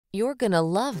You're gonna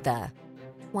love the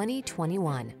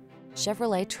 2021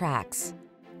 Chevrolet Trax.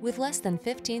 With less than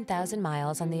 15,000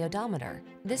 miles on the odometer,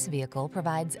 this vehicle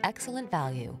provides excellent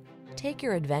value. Take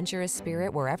your adventurous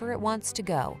spirit wherever it wants to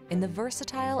go in the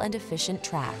versatile and efficient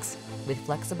Trax. With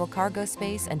flexible cargo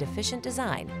space and efficient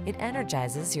design, it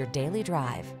energizes your daily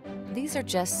drive. These are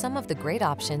just some of the great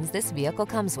options this vehicle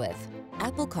comes with: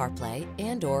 Apple CarPlay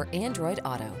and/or Android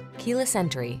Auto, keyless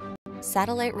entry,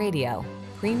 satellite radio,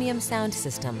 premium sound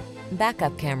system,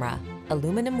 backup camera,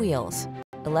 aluminum wheels,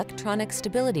 electronic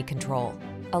stability control,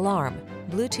 alarm,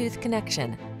 Bluetooth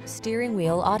connection, steering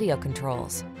wheel audio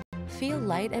controls. Feel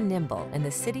light and nimble in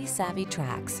the city-savvy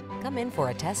Trax. Come in for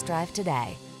a test drive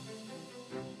today.